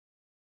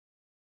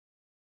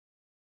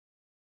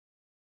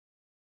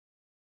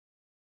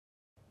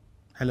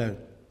Hello.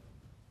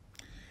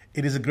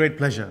 It is a great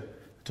pleasure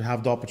to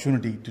have the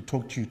opportunity to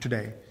talk to you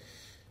today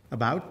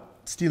about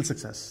steel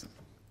success.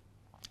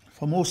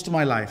 For most of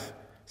my life,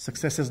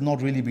 success has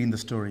not really been the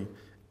story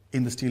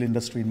in the steel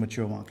industry in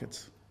mature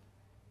markets.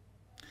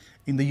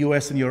 In the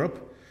US and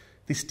Europe,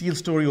 the steel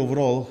story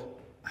overall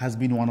has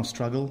been one of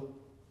struggle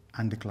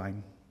and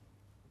decline.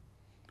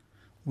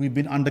 We've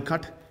been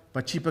undercut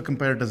by cheaper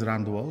competitors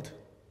around the world,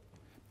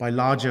 by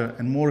larger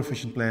and more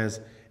efficient players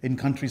in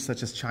countries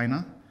such as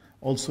China,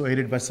 also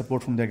aided by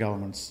support from their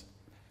governments.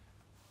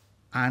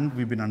 And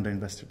we've been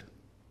underinvested.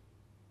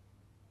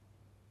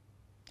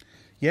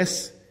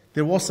 Yes,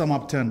 there was some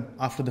upturn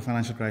after the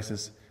financial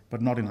crisis,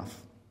 but not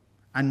enough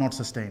and not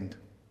sustained.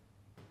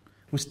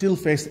 We still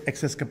face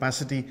excess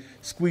capacity,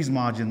 squeezed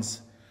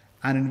margins,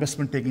 and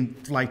investment taking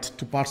flight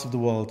to parts of the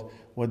world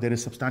where there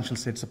is substantial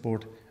state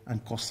support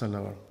and costs are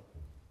lower.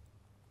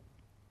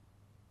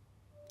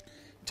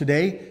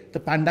 Today, the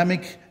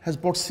pandemic has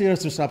brought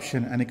serious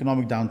disruption and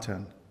economic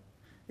downturn.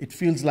 It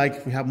feels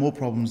like we have more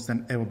problems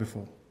than ever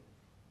before.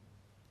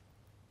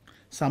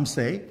 Some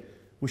say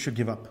we should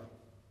give up.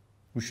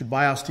 We should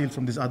buy our steel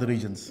from these other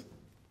regions.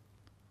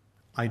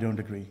 I don't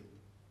agree.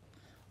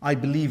 I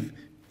believe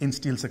in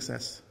steel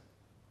success.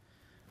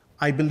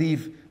 I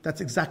believe that's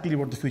exactly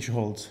what the future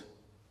holds,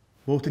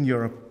 both in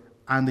Europe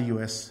and the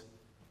US,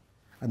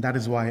 and that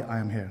is why I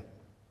am here.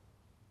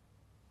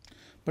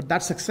 But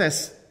that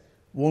success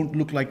won't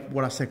look like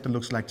what our sector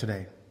looks like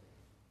today.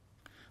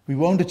 We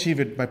won't achieve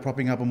it by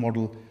propping up a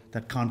model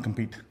that can't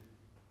compete.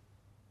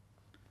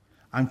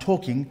 I'm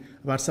talking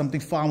about something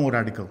far more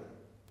radical,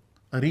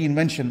 a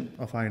reinvention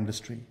of our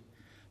industry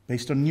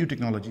based on new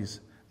technologies,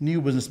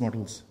 new business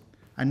models,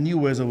 and new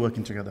ways of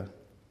working together.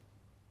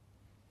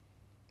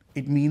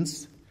 It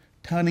means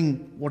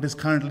turning what is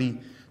currently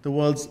the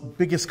world's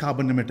biggest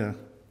carbon emitter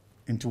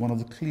into one of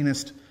the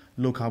cleanest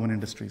low-carbon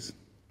industries.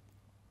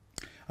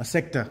 A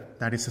sector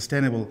that is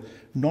sustainable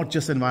not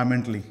just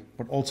environmentally,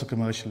 but also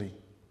commercially,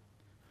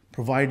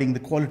 providing the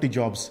quality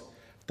jobs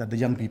that the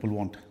young people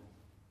want.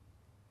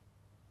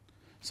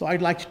 So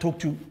I'd like to talk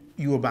to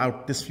you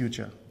about this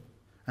future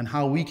and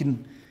how we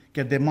can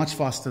get there much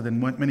faster than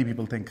many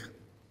people think.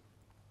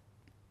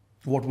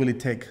 What will it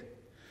take?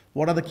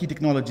 What are the key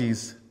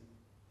technologies,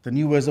 the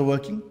new ways of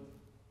working?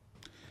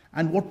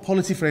 And what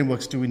policy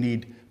frameworks do we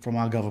need from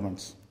our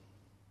governments?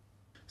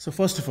 So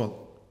first of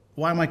all,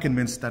 why am I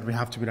convinced that we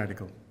have to be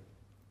radical?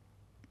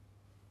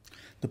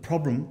 The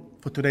problem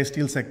for today's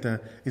steel sector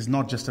is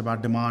not just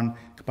about demand,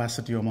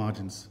 capacity, or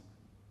margins.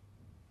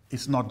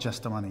 It's not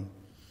just the money.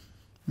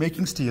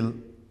 Making steel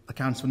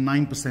accounts for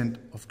 9%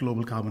 of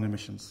global carbon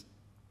emissions.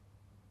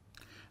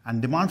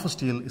 And demand for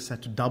steel is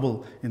set to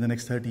double in the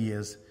next 30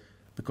 years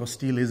because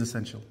steel is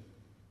essential.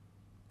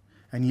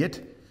 And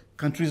yet,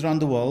 countries around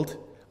the world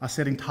are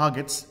setting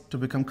targets to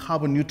become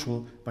carbon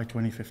neutral by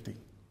 2050.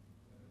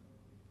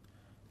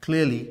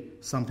 Clearly,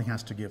 something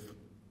has to give.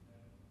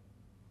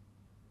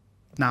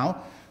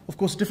 Now, of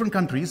course, different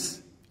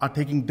countries are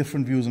taking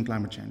different views on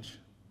climate change.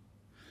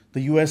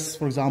 The US,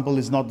 for example,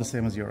 is not the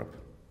same as Europe.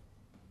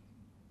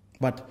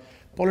 But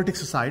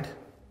politics aside,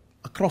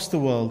 across the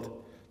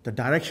world, the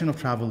direction of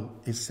travel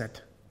is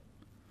set.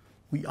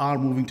 We are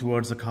moving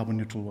towards a carbon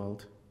neutral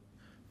world.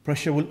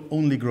 Pressure will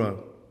only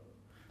grow.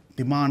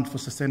 Demand for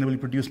sustainably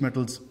produced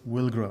metals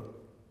will grow.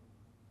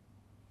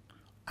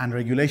 And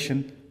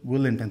regulation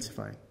will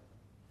intensify.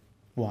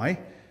 Why?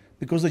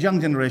 Because the young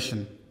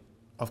generation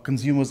of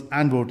consumers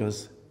and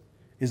voters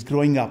is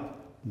growing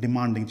up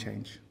demanding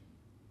change.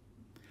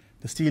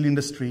 The steel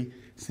industry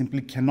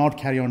simply cannot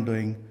carry on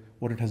doing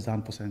what it has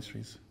done for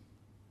centuries.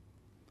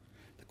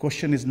 The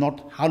question is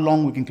not how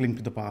long we can cling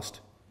to the past.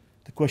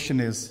 The question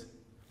is,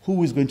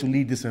 who is going to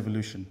lead this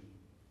revolution?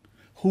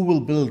 Who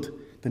will build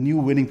the new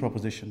winning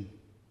proposition?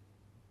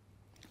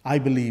 I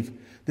believe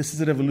this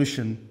is a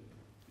revolution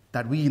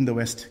that we in the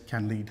West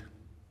can lead.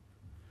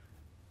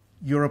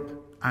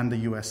 Europe and the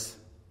US.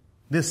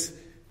 This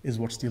is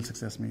what steel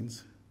success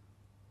means.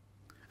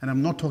 And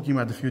I'm not talking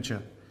about the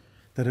future.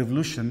 The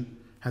revolution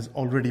has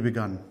already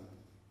begun.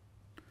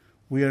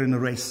 We are in a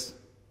race.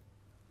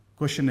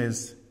 Question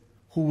is,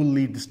 who will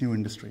lead this new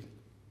industry?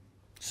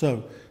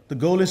 So, the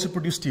goal is to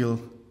produce steel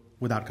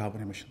without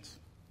carbon emissions,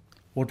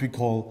 what we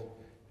call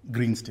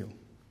green steel.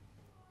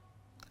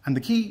 And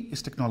the key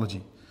is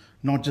technology,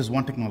 not just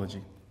one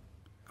technology.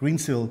 Green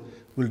steel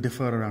will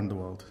differ around the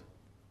world.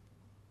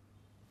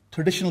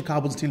 Traditional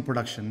carbon steel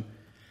production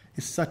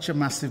is such a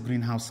massive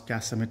greenhouse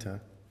gas emitter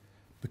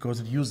because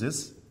it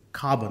uses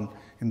carbon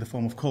in the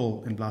form of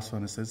coal in blast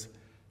furnaces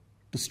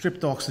to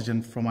strip the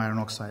oxygen from iron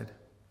oxide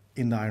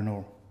in the iron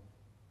ore.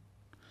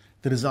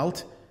 The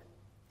result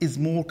is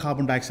more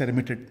carbon dioxide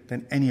emitted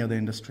than any other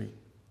industry.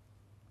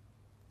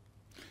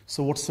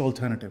 So what's the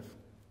alternative?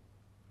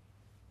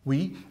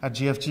 We at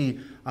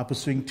GFG are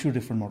pursuing two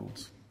different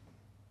models.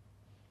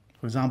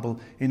 For example,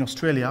 in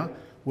Australia,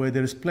 where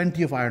there is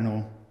plenty of iron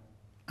ore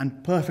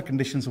and perfect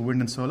conditions of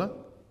wind and solar,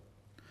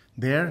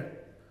 there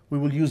we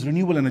will use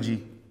renewable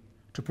energy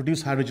to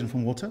produce hydrogen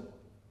from water.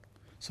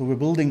 So we're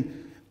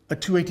building a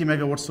 280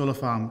 megawatt solar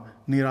farm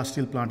near our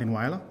steel plant in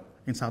Whyalla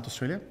in South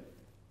Australia.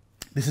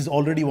 This is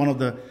already one of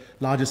the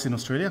largest in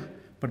Australia,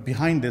 but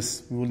behind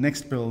this, we will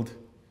next build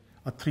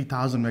a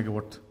 3,000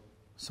 megawatt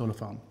solar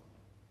farm.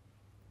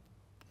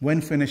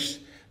 When finished,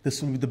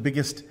 this will be the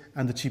biggest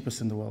and the cheapest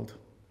in the world.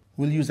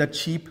 We'll use that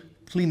cheap,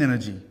 clean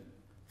energy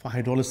for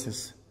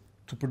hydrolysis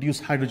to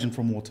produce hydrogen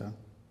from water.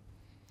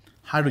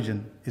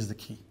 Hydrogen is the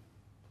key.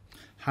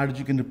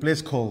 Hydrogen can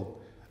replace coal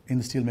in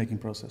the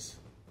steelmaking process.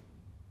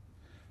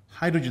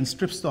 Hydrogen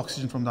strips the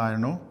oxygen from the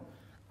iron ore,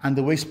 and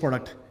the waste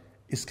product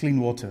is clean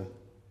water,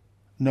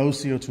 no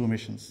CO2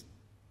 emissions.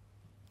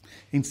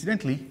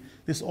 Incidentally,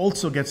 this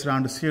also gets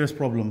around a serious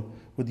problem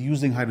with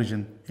using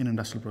hydrogen in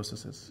industrial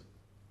processes.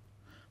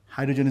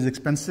 Hydrogen is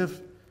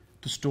expensive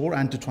to store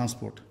and to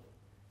transport.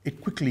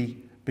 It quickly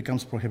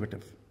becomes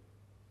prohibitive.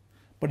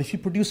 But if you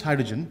produce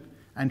hydrogen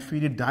and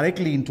feed it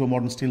directly into a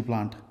modern steel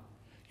plant,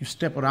 you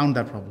step around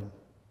that problem.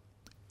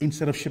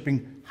 Instead of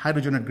shipping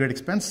hydrogen at great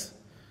expense,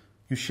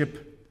 you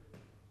ship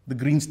the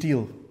green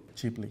steel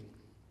cheaply.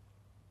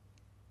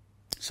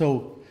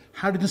 So,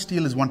 hydrogen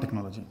steel is one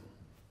technology.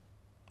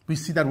 We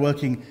see that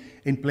working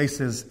in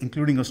places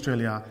including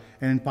Australia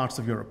and in parts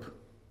of Europe.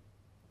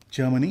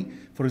 Germany,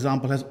 for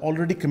example, has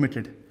already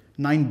committed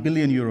 9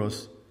 billion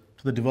euros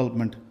to the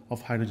development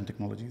of hydrogen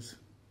technologies.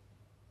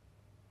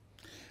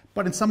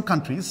 But in some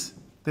countries,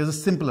 there's a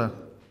simpler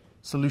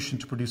solution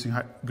to producing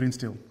green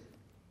steel.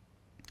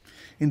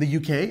 In the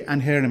UK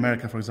and here in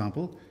America, for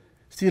example,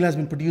 steel has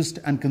been produced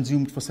and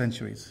consumed for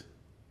centuries.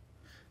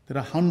 There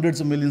are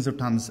hundreds of millions of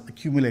tons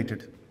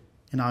accumulated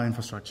in our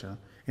infrastructure,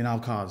 in our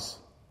cars.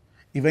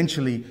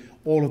 Eventually,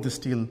 all of this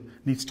steel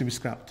needs to be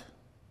scrapped.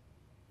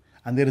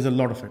 And there is a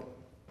lot of it.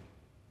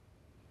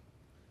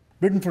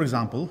 Britain, for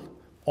example,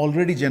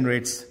 already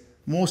generates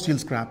more steel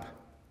scrap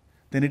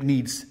than it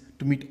needs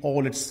to meet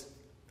all its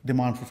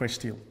demand for fresh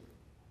steel.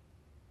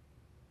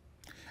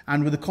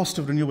 And with the cost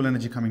of renewable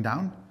energy coming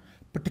down,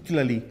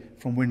 particularly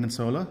from wind and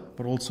solar,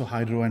 but also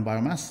hydro and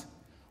biomass,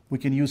 we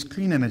can use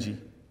clean energy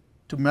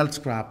to melt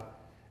scrap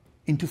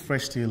into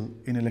fresh steel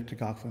in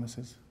electric arc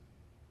furnaces.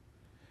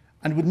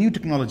 And with new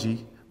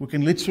technology, we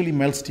can literally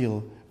melt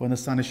steel when the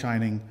sun is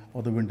shining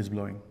or the wind is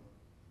blowing.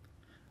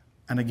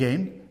 And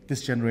again,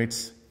 this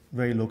generates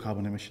very low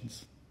carbon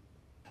emissions.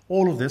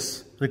 All of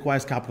this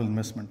requires capital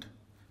investment,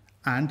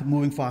 and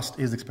moving fast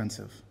is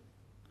expensive.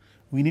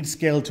 We need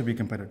scale to be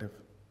competitive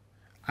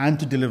and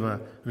to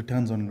deliver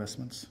returns on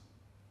investments.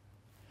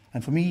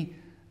 And for me,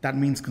 that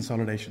means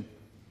consolidation.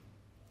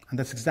 And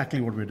that's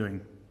exactly what we're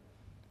doing.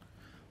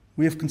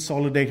 We have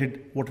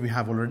consolidated what we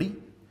have already,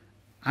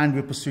 and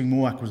we're pursuing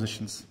more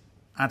acquisitions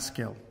at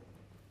scale.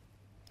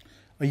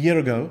 A year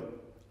ago,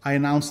 I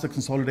announced the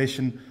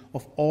consolidation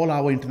of all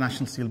our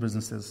international steel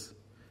businesses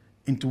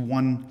into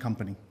one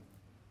company,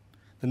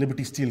 the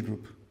Liberty Steel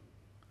Group,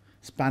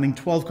 spanning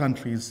 12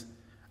 countries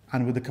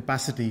and with a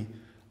capacity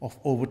of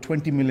over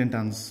 20 million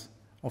tons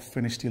of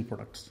finished steel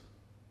products,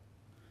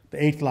 the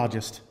 8th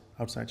largest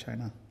outside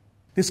China.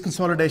 This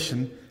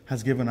consolidation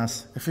has given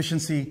us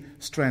efficiency,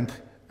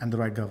 strength, and the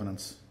right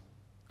governance,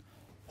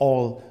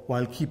 all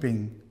while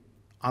keeping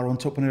our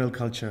entrepreneurial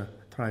culture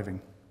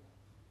thriving.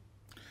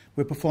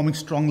 We're performing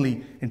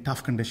strongly in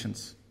tough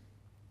conditions,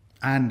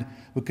 and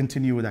we'll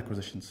continue with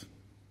acquisitions.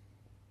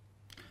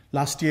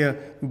 Last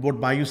year, we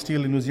bought Bayou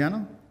Steel in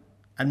Louisiana,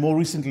 and more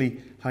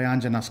recently,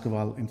 Hyanja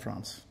Nascoval in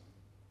France.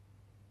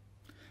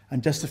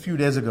 And just a few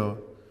days ago,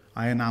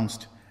 I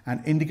announced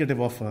an indicative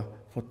offer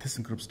for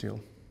ThyssenKrupp Steel.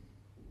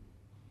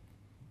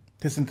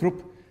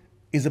 ThyssenKrupp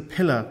is a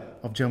pillar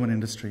of German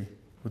industry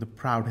with a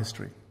proud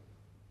history.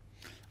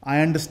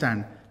 I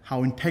understand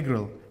how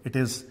integral it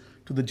is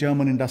to the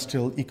German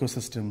industrial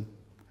ecosystem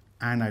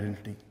and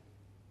identity.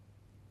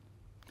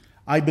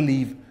 I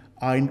believe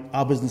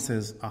our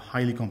businesses are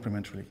highly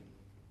complementary.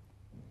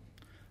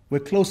 We're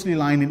closely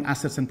aligned in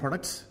assets and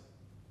products,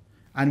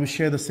 and we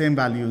share the same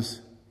values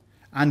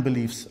and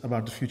beliefs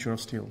about the future of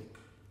steel.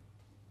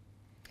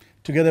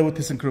 Together with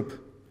ThyssenKrupp,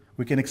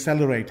 we can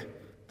accelerate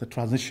the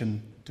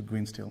transition to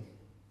green steel.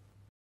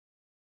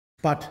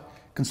 But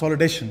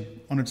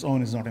consolidation on its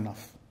own is not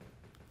enough.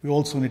 We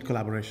also need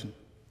collaboration.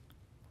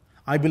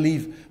 I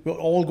believe we're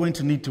all going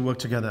to need to work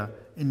together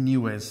in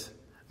new ways,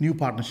 new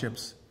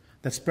partnerships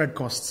that spread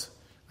costs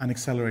and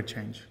accelerate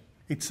change.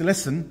 It's a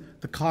lesson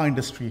the car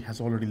industry has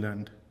already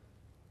learned.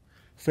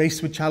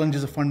 Faced with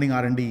challenges of funding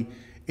R&D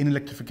in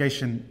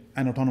electrification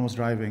and autonomous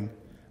driving,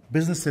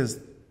 businesses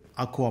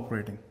are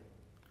cooperating,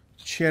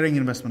 sharing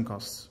investment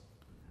costs.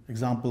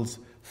 Examples,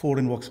 Ford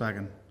and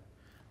Volkswagen,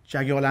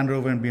 Jaguar Land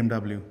Rover and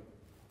BMW,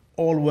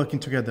 all working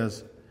together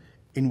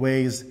in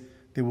ways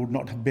they would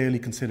not have barely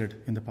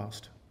considered in the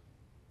past.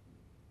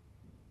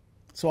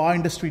 So our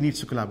industry needs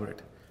to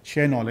collaborate,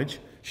 share knowledge,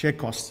 share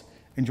costs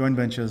in joint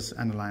ventures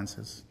and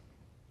alliances.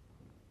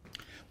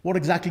 What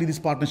exactly these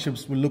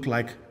partnerships will look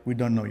like, we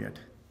don't know yet.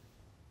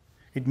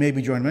 It may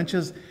be joint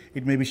ventures,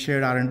 it may be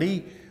shared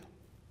R&D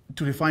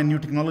to refine new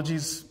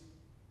technologies.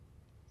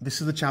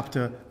 This is the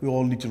chapter we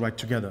all need to write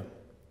together.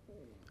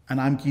 And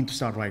I'm keen to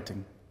start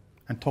writing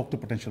and talk to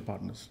potential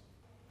partners.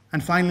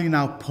 And finally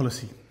now,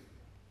 policy.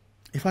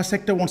 If our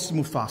sector wants to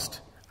move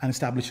fast and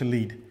establish a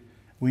lead,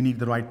 we need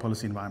the right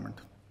policy environment.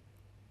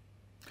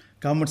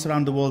 Governments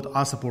around the world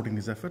are supporting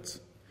these efforts.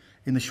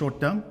 In the short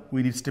term,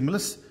 we need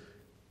stimulus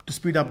to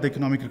speed up the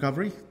economic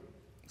recovery.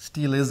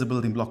 Steel is the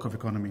building block of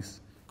economies,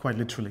 quite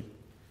literally.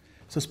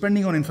 So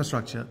spending on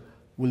infrastructure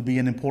will be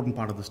an important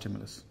part of the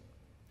stimulus.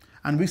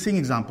 And we're seeing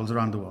examples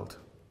around the world,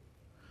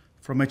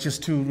 from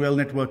HS2 rail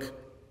network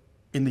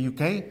in the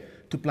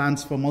UK to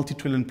plans for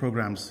multi-trillion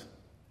programs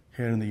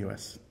here in the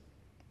US.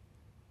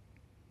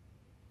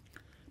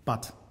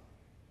 But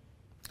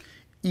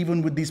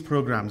even with these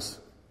programs,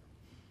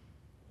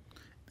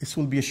 this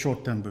will be a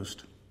short-term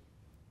boost.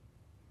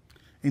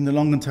 In the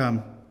longer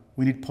term,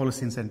 we need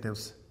policy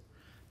incentives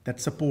that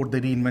support the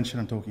reinvention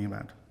I'm talking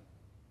about.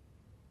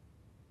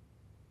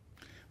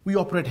 We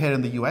operate here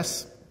in the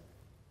US,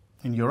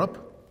 in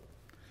Europe,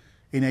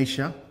 in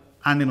Asia,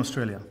 and in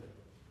Australia.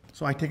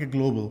 So I take a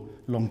global,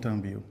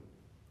 long-term view.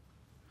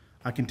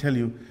 I can tell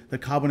you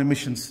that carbon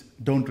emissions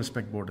don't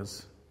respect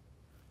borders.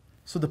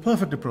 So the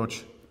perfect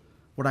approach,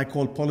 what I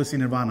call policy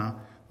nirvana,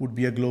 would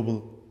be a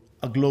global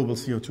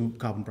CO2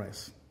 carbon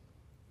price.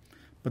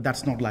 But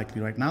that's not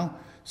likely right now.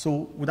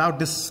 So without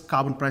this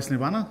carbon price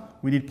nirvana,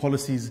 we need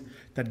policies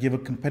that give a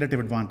competitive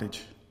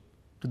advantage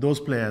to those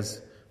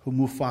players who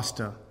move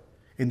faster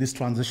in this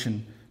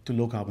transition to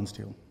low carbon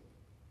steel.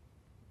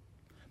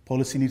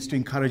 Policy needs to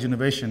encourage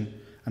innovation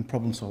and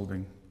problem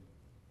solving,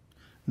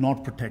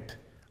 not protect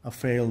a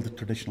failed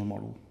traditional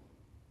model.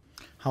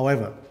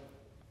 However,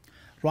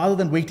 rather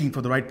than waiting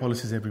for the right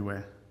policies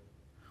everywhere,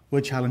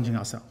 we're challenging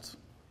ourselves.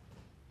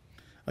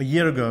 A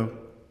year ago,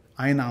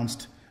 I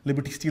announced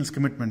Liberty Steel's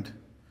commitment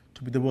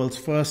to be the world's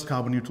first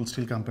carbon-neutral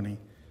steel company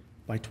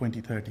by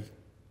 2030,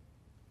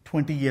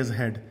 20 years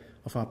ahead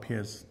of our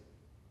peers.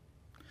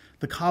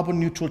 The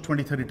carbon-neutral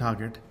 2030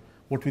 target,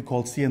 what we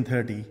call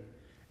CN30,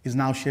 is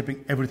now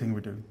shaping everything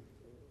we do.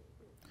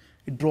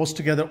 It draws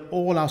together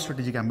all our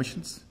strategic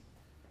ambitions: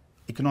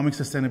 economic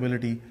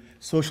sustainability,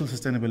 social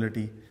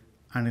sustainability,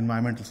 and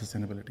environmental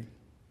sustainability.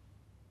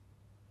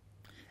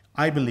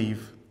 I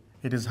believe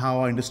it is how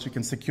our industry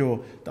can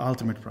secure the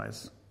ultimate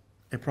prize: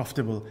 a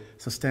profitable,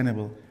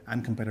 sustainable,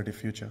 and competitive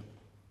future,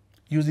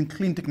 using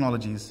clean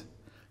technologies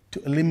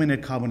to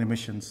eliminate carbon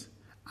emissions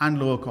and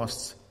lower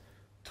costs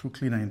through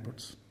cleaner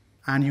inputs,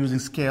 and using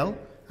scale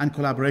and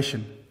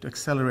collaboration to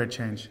accelerate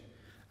change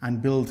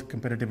and build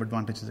competitive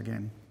advantages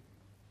again.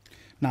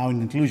 Now, in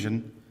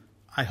conclusion,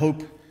 I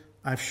hope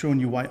I've shown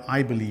you why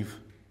I believe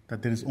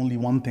that there is only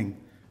one thing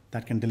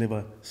that can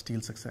deliver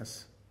steel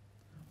success,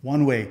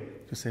 one way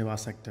to save our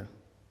sector.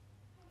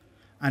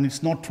 And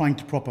it's not trying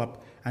to prop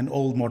up an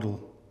old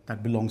model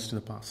that belongs to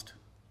the past.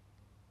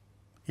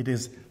 It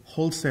is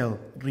wholesale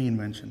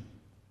reinvention.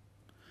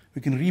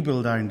 We can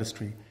rebuild our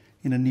industry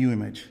in a new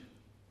image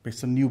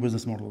based on new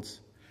business models,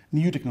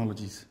 new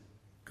technologies,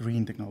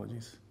 green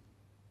technologies.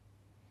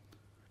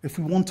 If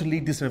we want to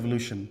lead this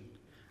revolution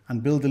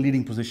and build a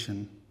leading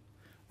position,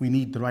 we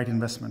need the right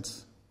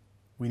investments,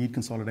 we need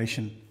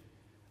consolidation,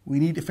 we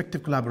need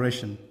effective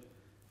collaboration,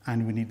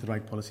 and we need the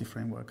right policy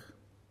framework.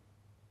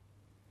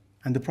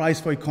 And the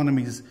prize for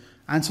economies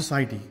and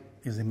society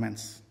is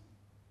immense.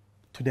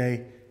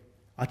 Today,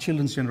 our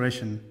children's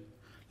generation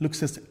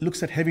looks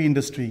at heavy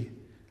industry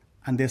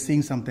and they're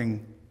seeing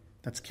something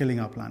that's killing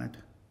our planet.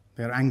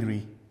 They're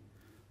angry.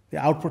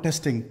 They're out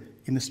protesting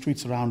in the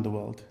streets around the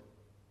world.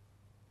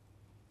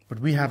 But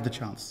we have the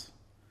chance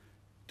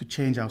to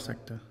change our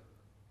sector.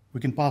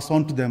 We can pass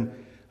on to them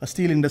a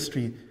steel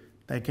industry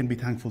they can be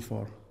thankful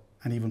for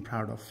and even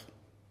proud of.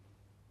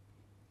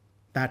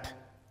 That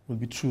will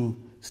be true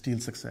steel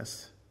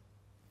success.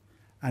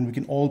 And we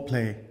can all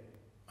play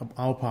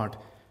our part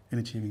in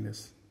achieving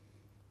this.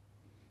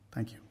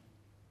 Thank you.